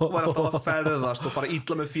og var alltaf að ferðast og fara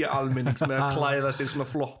illa með fyrir almennings með að klæða sér svona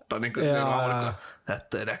flottan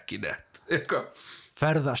þetta ekki nett eitthvað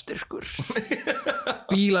ferðastyrkur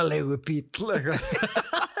bílalegu bíl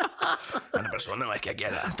hann bara svona ekki að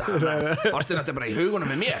gera þetta fortin þetta bara í hugunum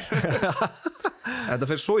með mér þetta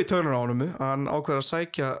fer svo í taugunar á honum að hann ákveður að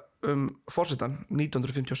sækja forsetan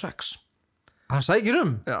 1956 hann sækir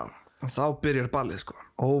já, þá byrjar ballið sko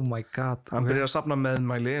oh my god hann byrjar að safna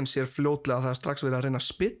meðmæli en sér fljótlega að það er strax verið að reyna að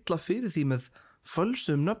spilla fyrir því með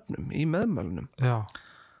fölsuðum nöfnum í meðmælunum já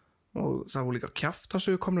og það voru líka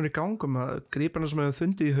kjaftasögur komnur í gang að gríparna sem hefði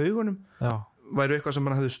fundið í haugunum væru eitthvað sem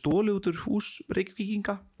hann hefði stólið út úr hús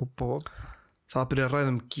Reykvíkinga það byrjaði að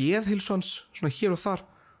ræða geðheilsans svona hér og þar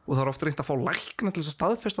og það var oft reynt að fá lækna til þess að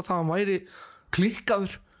staðfesta það að hann væri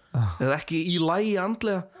klikkaður eða ekki í lagi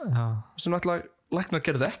andlega sem náttúrulega læknar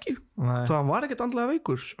gerði ekki það hann var ekkert andlega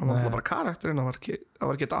veikur hann var náttúrulega bara karakter en það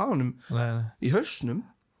var ekkert að honum í hausnum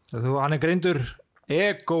hann er greindur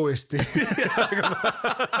egoisti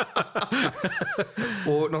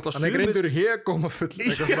og náttúrulega hann er greindur hegómafull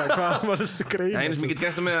hvað var þessi grein einu sem ég get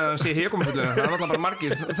gert með að hann sé hegómafull það er náttúrulega bara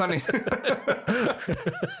margir þannig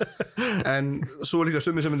en svo er líka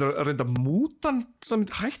sumir sem myndir að reynda mútan sem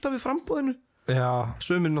myndi hætta við frambúðinu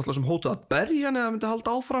sumir náttúrulega sem hótuð að berja hann eða myndi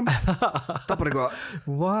halda áfram það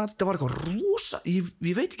var eitthvað rosa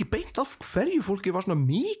ég veit ekki beint af hverju fólki var svona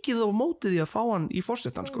mikið á mótið í að fá hann í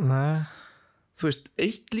forsetan sko þú veist,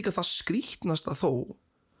 eitt líka það skrítnasta þó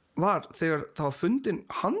var þegar það var fundin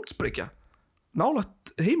handsprengja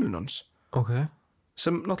nálægt heimilinu hans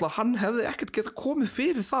sem náttúrulega hann hefði ekkert getað komið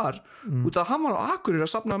fyrir þar út af að hann var á Akureyri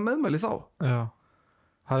að safna meðmæli þá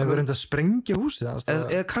hafði verið reynd að sprengja húsið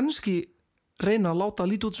eða kannski reyna að láta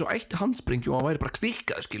að líta út svo eitt handsprengju og hann væri bara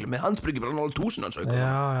klikkað með handsprengju bara nálægt húsin hans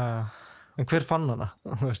en hver fann hana?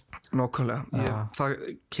 Nákvæmlega, það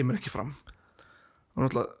kemur ekki fram og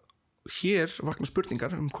náttúrulega hér vakna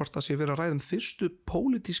spurningar hvort það sé verið að ræða fyrstu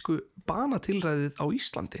pólitísku banatilræðið á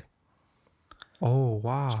Íslandi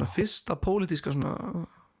svona fyrsta pólitíska svona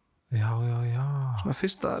svona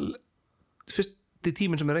fyrsti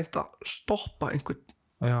tíminn sem er reynt að stoppa einhvern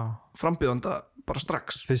frambjóðanda bara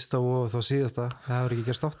strax fyrsta og þá síðasta það hefur ekki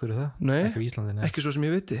gerst aftur ekki í Íslandi ekki svo sem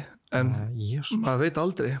ég viti en maður veit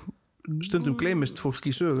aldrei stundum gleymist fólk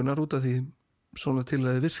í sögunar út af því svona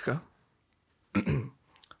tilræði virka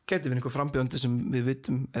gæti við einhver frambjóðandi sem við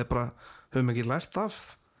vitum eða bara höfum ekki lært af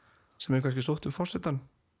sem hefur kannski sótt forsetan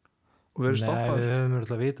og verið stoppað við höfum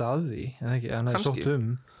alltaf vita að því en sótt en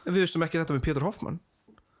við vissum ekki þetta með Pétur Hoffmann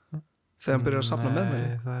þegar hann byrjar að safna með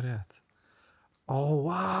mig það er rétt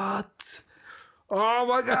what oh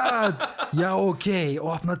my god já ok,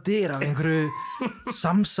 opna dyr af einhverju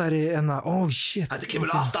samsæri shit þetta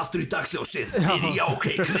kemur allt aftur í dagsljósið við já ok,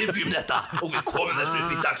 krifjum þetta og við komum þessu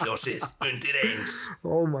upp í dagsljósið undir eins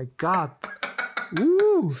oh my god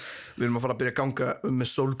við erum að fara að byrja að ganga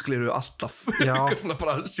með sólgliru alltaf svona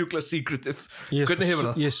bara sjúkla secretive hvernig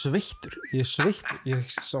hefur það? ég sveittur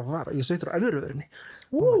ég sveittur á öðruverðinni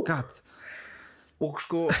oh my god og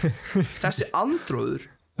sko þessi andróður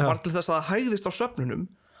var til þess að það hægðist á svefnunum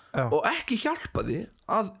og ekki hjálpaði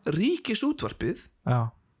að Ríkisútvarpið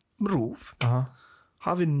RÚV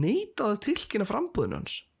hafi neitað að tilkynna framboðinu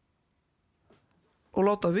hans og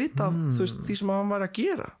láta vita því sem hann var að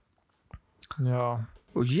gera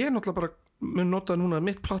og ég náttúrulega bara mun nota núna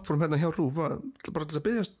mitt plattform hérna hjá RÚV bara til að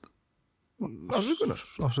byggjast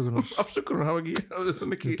Afsökunar hafa ekki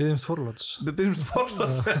Við biðjumst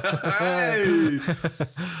forláts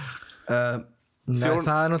Nei, það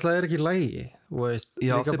er náttúrulega ekki í lagi veist,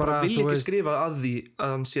 Já, þeir bara vilja ekki skrifa að því að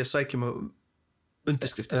hann sé að sækjum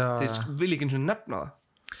undirskriftir þeir vilja ekki eins og nefna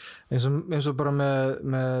það eins og bara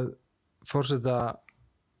með forseta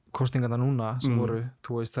kosningarna núna sem voru,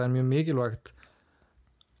 þú veist, það er mjög mikilvægt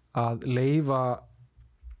að leyfa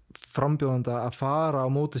frambjóðanda að fara á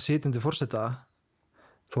móti sitjandi forseta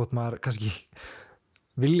þótt maður kannski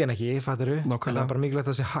vilja hann ekki, fattiru en það er bara mikilvægt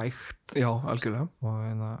að það sé hægt Já, algjörlega og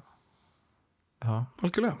já,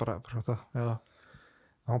 algjörlega bara það já,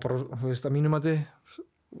 bara, þú veist, að mínum mati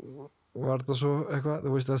var þetta svo eitthvað,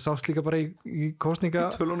 þú veist, það sást líka bara í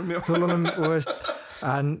kosningatölunum og veist,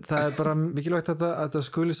 en það er bara mikilvægt að þetta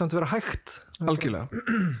skuli samt vera hægt algjörlega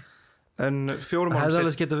en 4 mánuðum það hefði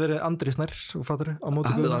alveg geta verið Andri Snær á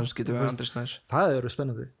móti það hefur verið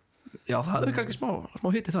spennandi já, það hefur kannski smá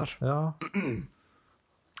hitti þar já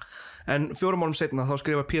En 4 mánuðum seinna þá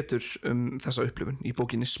skrifa Pétur þessa upplifun í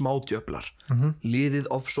bókinni Smádjöflar. Liðið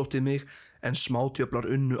ofsóttið mig en smádjöflar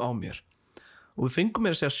unnu á mér. Og við fengum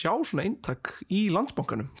að sjá svona eintak í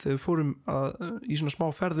Landsbankanum þegar við fórum í svona smá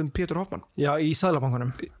ferðum Pétur Hoffmann. Já, í Seðlabankanum.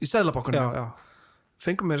 Í Seðlabankanum, já.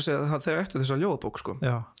 Fengum að segja það þegar eftir þessa ljóðabók, sko.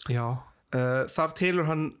 Já. Þar telur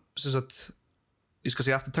hann, sem sagt, ég skal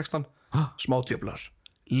segja eftir textan, smádjöflar.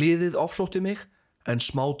 Liðið ofsóttið mig en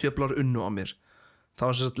smádjöflar unnu á mér. Það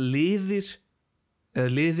var sem sagt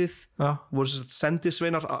liðið voru sem sagt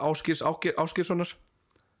sendisveinar Ásgeirssonar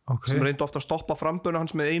sem reyndu ofta að stoppa framböna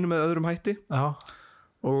hans með einum eða öðrum hætti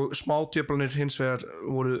og smádjöflanir hins vegar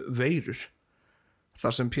voru veirur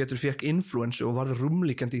þar sem Pétur fekk influensu og varð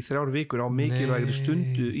rúmlíkjandi í 3 vikur á mikilvægri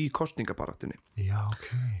stundu í kosningabaráttunni.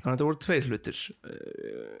 Þannig að þetta voru 2 hlutir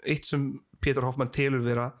eitt sem Pétur Hoffmann telur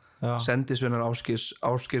vera sendisveinar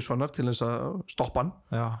Ásgeirssonar til þess að stoppa hann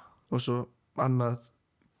og svo annað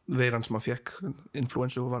veiran sem hann fekk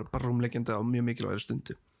influensu og var bara rúmleikjandi á mjög mikilvægri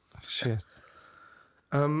stundu. Shit.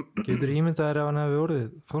 Getur ímyndaðir ef hann hefði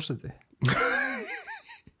orðið forseti?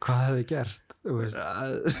 Hvað hefði gert?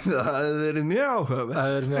 Það hefði verið mjög áhugavert. Það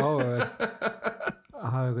hefði verið mjög áhugavert að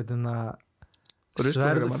hafa einhvern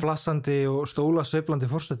sverðflassandi og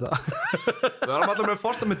stólasveiflandi forseta. Við varum alltaf með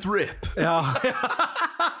forseta með drip. Já.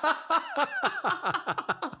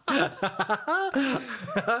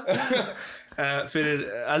 Fyrir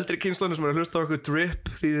eldri kynslóðinu sem er að hlusta á okkur drip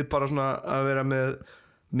þýðir bara svona að vera með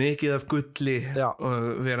mikið af gulli og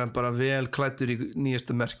vera bara vel klæddur í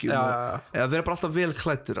nýjastu merkjum eða vera bara alltaf vel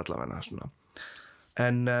klæddur allavega svona.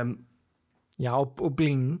 En já, og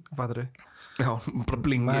bling, fattur þú? Já, bara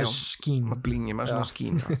bling, með skín með svona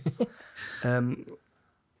skín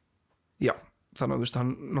já, þannig að þú veist,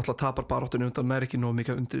 hann náttúrulega tapar baráttunni undan nær ekki nóg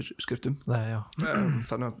mikið undirskriftum.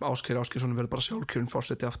 Þannig að Ásgeir Ásgeirsson verður bara sjálfkjörinn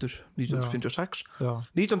forseti aftur 1956.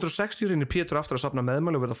 1960 reynir Pétur aftur að safna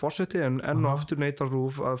meðmæli og verða forseti en enn og aftur neitar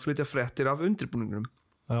RÚV að flytja fréttir af undirbúningnum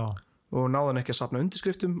og náðan ekki að safna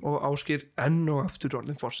undirskriftum og Ásgeir enn og aftur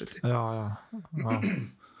orðin forseti.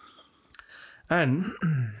 En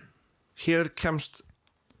hér kemst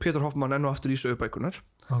Pétur Hoffmann enn og aftur í sögubækunar.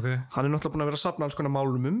 Hann er náttúrulega búin að vera að safna alls konar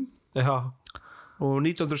málumum og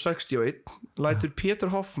 1961 lætur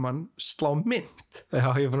Pétur Hoffmann slá mynt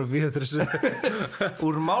ég fann að við þessu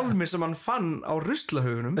úr málmi sem hann fann á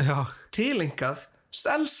ruslahaugunum tilengað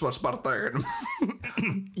Selsvarsbardaganum.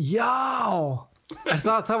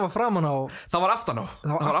 Það var framan á það var aftan á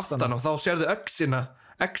þá sérðu öxina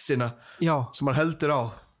sem hann heldur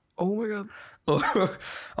á. Oh my god. Og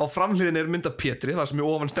á framhliðin er mynd af Pétri þar sem í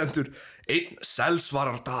ofan stendur 1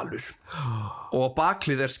 Selsvarardalur og á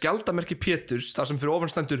bakhlið er skjaldamerki Péturs þar sem fyrir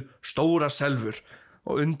ofan stendur Stóra Selvur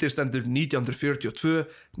og undir stendur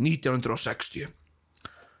 1942-1960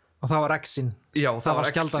 og það var X-in. Það var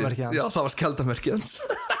skjaldamerki hans. Já, það var skjaldamerki hans.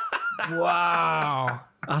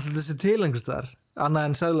 Alltaf þessi tilengust þar annað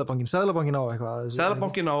en Seðlabankin á eitthvað.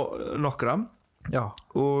 Seðlabankin á nokkra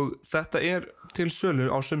og þetta er til sölu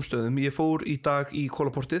á sumstöðum. Ég fór í dag í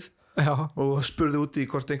Kólaportið og spurði úti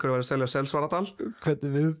hvort einhverju var að selja Selsvaradal.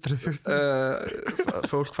 Hvernig viðbrigð fyrst?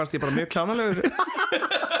 Fólk fannst ég bara mjög kjánalegur.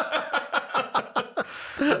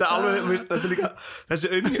 Þetta er alveg, þetta er líka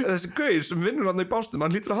þessi gaur sem vinnur hann í básnum,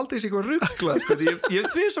 hann lítur að halda í sig eitthvað ruggla, sko. Ég hef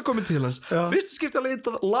tvís að koma til hans. Fyrst skipti að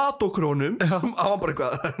leita latokrónum sem hann bara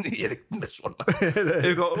eitthvað, ég er ekki með svona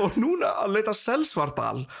og núna að leita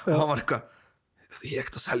Selsvardal og hann var eitthvað, ég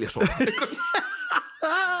ekkert að selja svona.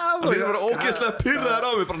 hann er bara ógeðslega pirraður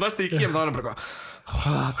á mig bara næstu ég kem þá hann bara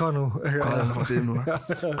hvað nú? Hvað er hann að fara að biðja núna?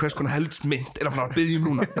 Hvers konar heldsmynd er hann að fara að biðja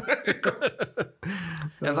núna?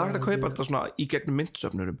 En það er hægt að kaupa þetta svona í gegnum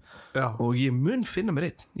myndsöfnurum og ég mun finna mér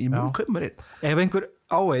einn ég mun kaupa mér einn ef einhver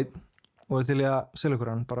á einn og er til í að selja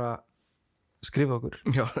okkur hann bara skrifa okkur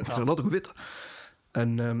já, það er að láta okkur vita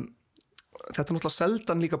en þetta er náttúrulega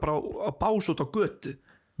seldan líka bara á bás út á götu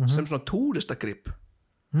sem svona túristagrip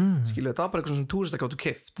skilju, það var bara eitthvað sem túristar gáttu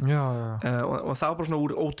keypt og það var bara svona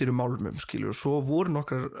úr ódýrum málmum skilju, og svo voru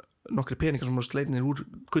nokkri peningar sem voru sleitnir úr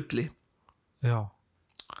gulli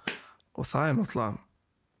og það er náttúrulega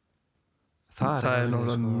það er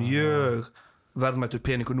náttúrulega mjög verðmætur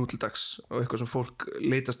peningur nú til dags og eitthvað sem fólk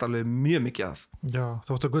leitast alveg mjög mikið að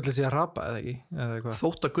þótt að gulli sé að hrapa eða ekki eða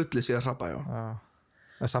þótt að gulli sé að hrapa,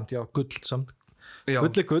 en samt gull samt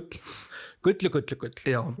gulli gull gull já gulli gull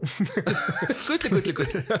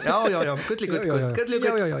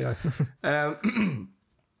já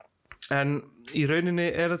en í rauninni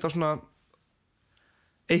er þetta svona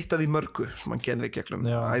eitt af því mörgu sem hann gerði gegnum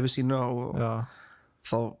ævi sína og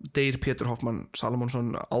þá deyr Pétur Hoffmann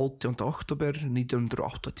Salomonsson 18. október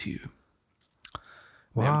 1980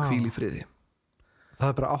 og hann hvíl í friði. Það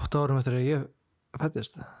er bara 8 árum eftir að ég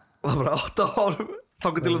fæddist. Það er bara 8 árum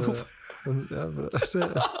þangað til að þú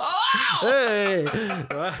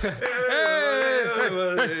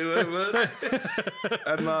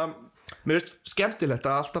en mér finnst skemmtilegt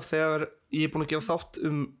að alltaf þegar ég er búin að gera þátt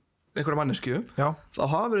einhverja mannesku þá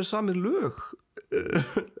hafa verið samið lög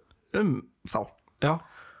þá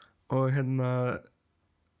og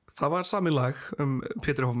það var samið lag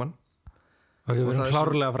Pétur Hoffmann við erum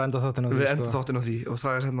klárlega að enda þáttinn á því við endum þáttinn á því og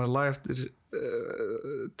það er lag eftir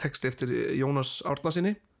texti eftir Jónas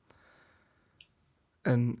Árnasyni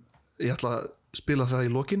en ég ætla að spila það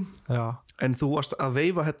í lokin en þú varst að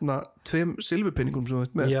veifa 2 silfurpenningum sem þú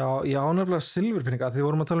veit með já nefnilega silfurpenninga því við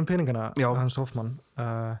vorum að tala penningana Hans Hoffmann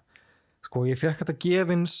sko ég fekk þetta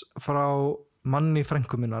gefins frá manni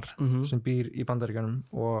frænku minnar sem býr í Bandaríkjunum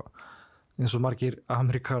og eins og margir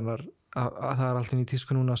amerikanar að það er alltaf í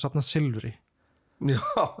tísku núna að safna silfri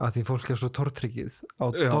að því fólk er svo tortryggið á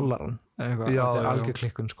dollaran þetta er algjör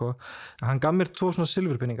klikkun sko. Hann gaf mér 2 svona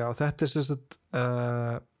silfurpenninga og þetta er sérst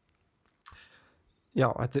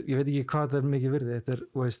ég veit ekki hvað þetta er mikið virði þetta er,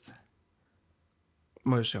 veist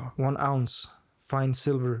má ég sjá 1 ounce fine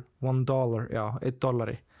silver $1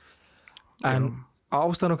 $1 en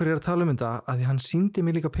ástæðan okkur er að tala þetta að því hann sýndi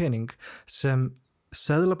mér líka pening sem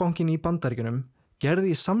Seðlabankinn í Bandaríkjunum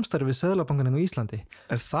gerði í samstarfi við Seðlabankann á Íslandi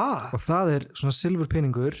það? Og það er svona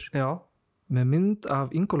silfurpeningur með mynd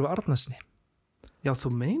af Ingólfi Arnarsyni þú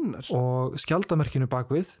meinar og skjaldamerkinu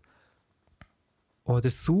bakvið og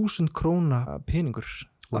þetta er 1000 króna peningur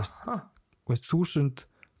veist, 1000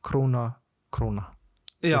 króna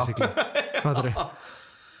það er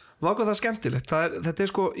Vá hvað það er skemmtilegt þetta er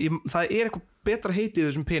sko, það er eitthvað betra heiti í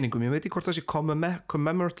þessum peningum, ég veit ekki hvort það sé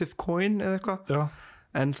commemorative coin eða eitthvað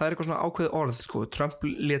en það er eitthvað svona ákveð orð sko. Trump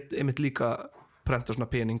lét einmitt líka prenta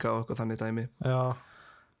svona peninga og eitthvað þannig dæmi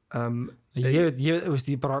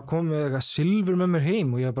ég bara kom með eitthvað silfur með mér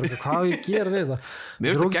heim og ég bara, hvað ég gera við það mér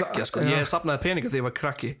finnst það geggja sko, ég safnaði peninga þegar ég var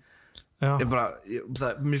krakki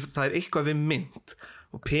það er eitthvað við mynd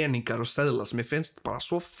og peningar og seðlar sem ég finnst bara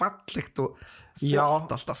svo fallegt og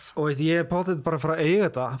flott alltaf og veist, ég pátti þetta bara frá að eiga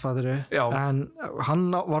þetta en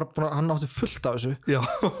hann átti fullt af þessu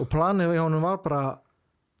og planið hjá hann var bara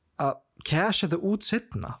að cash þetta út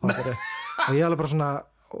setna og ég alveg bara svona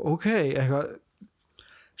eitthvað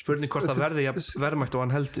spurning hvort það verði verðmætt og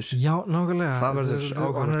hann heldur nákvæmlega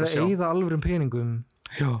hann er að eyða alvörum peningum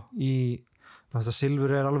í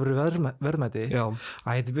silfur er alvöru verðmæti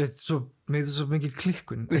þetta er svo mikið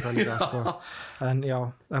klikkun líka, sko.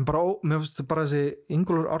 en bara mér finnst bara þessi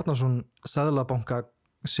Ingólfur Arnarsson Seðlabanka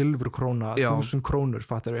silfurkróna 1000 krónur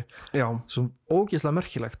fattar við svo ógeðslega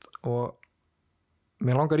merkilegt og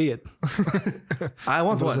mér langar í einn I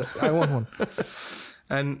want one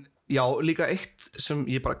en líka eitt sem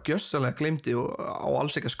ég bara gjössalega gleymdi og á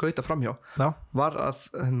alls ekki að skauta framhjá var að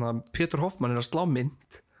Pétur Hoffmann er að slá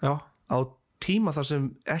mynd á tíma þar sem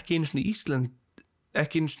ekki einu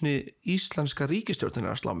sinni íslenska ríkisstjórnin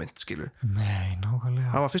er að slá mynd skilur nei,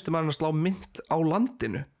 nákvæmlega hann var fyrsti maður að slá mynd á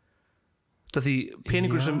landinu það því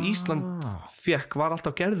peningur sem Ísland fekk var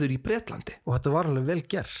alltaf gerður í Bretlandi og þetta var alveg vel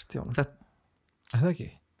gert þetta ekki?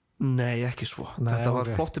 Nei, ekki svo þetta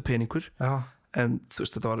var flotti peningur en þú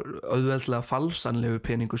veist, þetta var auðveldlega falsanlegu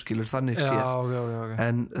peningur skilur þannig séð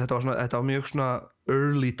en þetta var mjög svona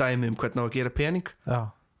early dæmi hvernig á að gera pening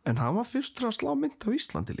en hann var fyrstur að slá mynd á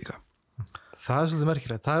Íslandi líka það er svolítið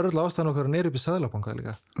merkilegt, það er alltaf ástæðan okkar að neyra upp í Seðlabanka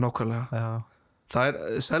líka nákvæmlega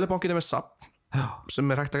Seðlabankinn með safn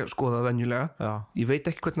sem hægt að skoða venjulega. Ég veit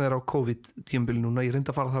ekki hvernig það á COVID-tímabili núna, ég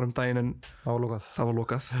reyndi að fara þar daginn en það var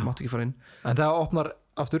lokað, mátti ekki fara inn. En það opnar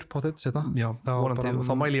aftur pottet setna. Já, vonandi, og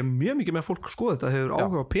þá mæli ég mjög mikið með fólk skoða þetta, hefur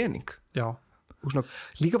áhuga á pening. Já.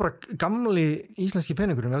 Líka bara gamli íslenski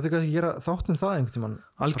peningur, við ættum ekki að gera þátt það einhvern tímann.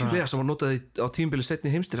 Algjörlega sem var notað á tímabili seinni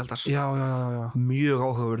heimsstyrjaldar. Já. Mjög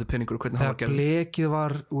áhugaverður peningur og hvernig hann var gerð. Þegar blekið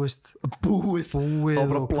var, búið þá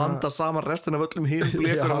bara blanda saman restin af öllum hinum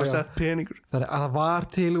blekur og sett peningur. Þannig að það var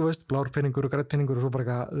til, blár peningur og grænn peningur og svo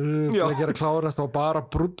bara eitthvað að gera klárast, það var bara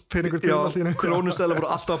brúnn peningur til allt í einu. Krónuseðlar voru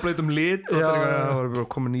alltaf að breyta lit og það var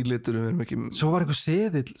komið ný litur. Svo var einhver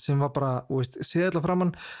seðill sem var bara, seðilla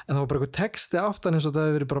framann en það var bara einhver texti aftan eins og það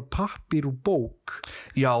hefði verið bara pappír úr bók.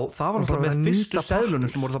 Já, það var náttúrulega með fyrstu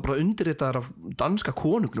seðlunum sem voru það bara undirritaðar af danska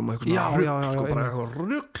konungnum og eitthvað svona bara eitthvað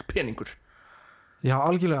rugl peningur. Já,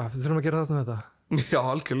 algjörlega, við þurfum að gera þetta með þetta. Já,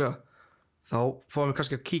 algjörlega. Þá fáum við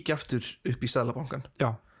kannski að kíkja aftur upp í Seðlabankann. Já.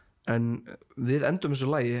 En við endum þessu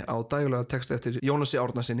lagi á dægulega texti eftir Jónasi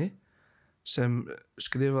Árnasyni sem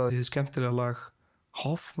skrifaði hið skemmtilega lag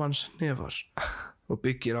Hoffmanns nefar og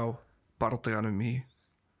byggir á bardaganum í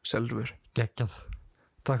Selvör. Geggjað.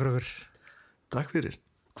 Takk fyrir. Takk fyrir.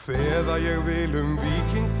 Kveða ég vil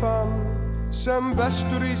víking þann sem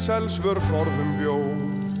vestur í Selsvör forðum bjó.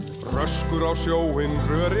 Röskur á sjóinn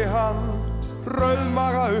röri hann,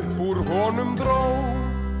 rauðmaga upp úr honum dró.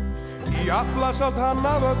 Í aflasalt hann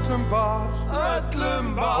af öllum bar,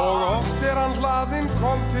 og oft hann hlaðinn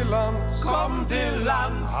kom til lands.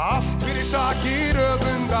 Allt fyrir sakir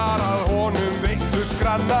öfundar að honum veittu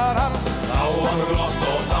skrannar hans. Þá var nú glott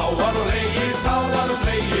og þá var nú hlegið, þá var nú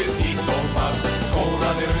slegið títt og fast.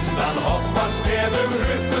 Góðanir undan Hoffmanns nefum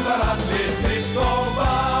rukku þar allir tvist og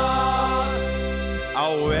bast. Á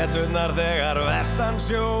veturnar þegar vestan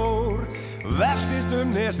sjór veltist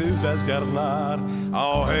nesið Seltjarnar,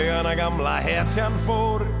 á haugana gamla hetjan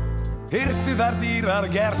fór, hirti þar dýrar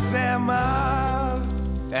gersemar.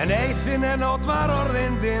 En eitt sinn nótt var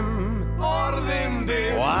orðin dimm,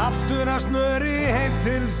 og aftur að snöri heim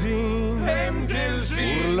til sín.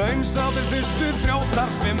 Úr launsátir þustu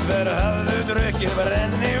þrjótar fimm, þeir höfðu drukkið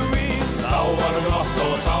brennivín. Þá var nú glott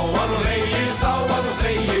og þá var nú hlegið, þá var nú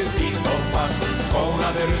slegið títt og fast.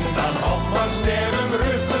 Góðanir undan Hoffmanns nefum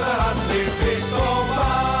rukku þar allir tvist og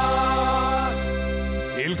bast.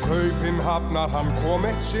 Til Kaupmannahafnar hann kom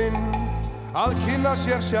eitt sinn að kynna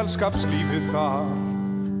sér selskapslífið þar.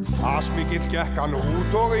 Fasmikill gekk hann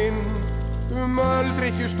út og inn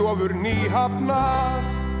öldrykkjustofur nýhafnar.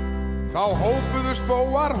 Þá hópuðust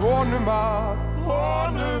bóar honum að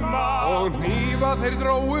og hnífa þeir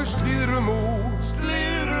dróu slíðrum úr.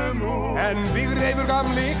 En Vigreifur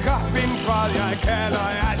gamli kappinn hvað ég kæla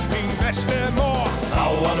elting vestum og. Þá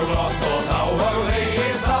var nú glott og þá var nú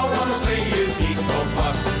hlegið, þá var nú slegið títt og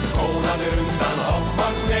fast. Góðanir undan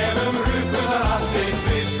Hoffmanns nefum rukku þar allir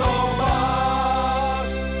tvist og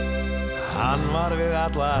bast. Hann var við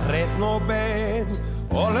alla hreinn og beinn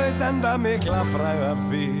og hlaut enda mikla frægð af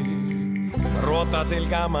því. Rota til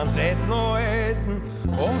gamans einn og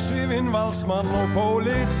ósvífinn valsmann og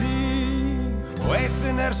pólitík. Og eitt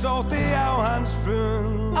sinn sótti á hans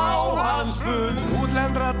fund,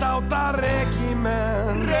 útlendra dáta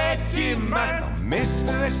regimenn. Mistu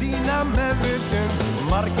þeir sína með vitund,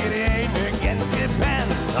 margir í einu genski penn.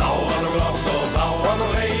 Þá var nú glott og þá var nú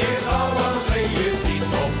hlegið, þá var nú slegið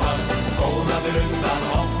títt og fast. Góðanir undan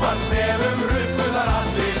Hoffmanns nefum rukku þar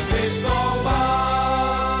allir tvist og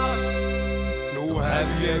bast. Nú hef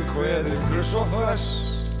ég kveðið kruss og þvers,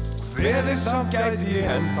 kveðið samt gæti ég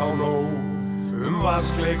ennþá nóg.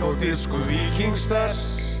 Vaskleik og disku víkings þess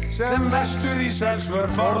sem vestur í Selsvör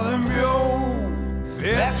forðum bjó.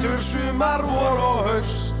 Vetur, sumar, vor og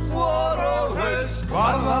haust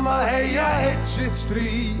varð hann að heyja eitt sitt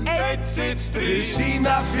stríð. Við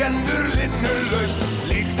sína fjendur linnulaust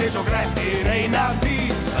líkt eins og grættir eina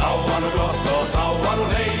tíð. Þá var nú glott og þá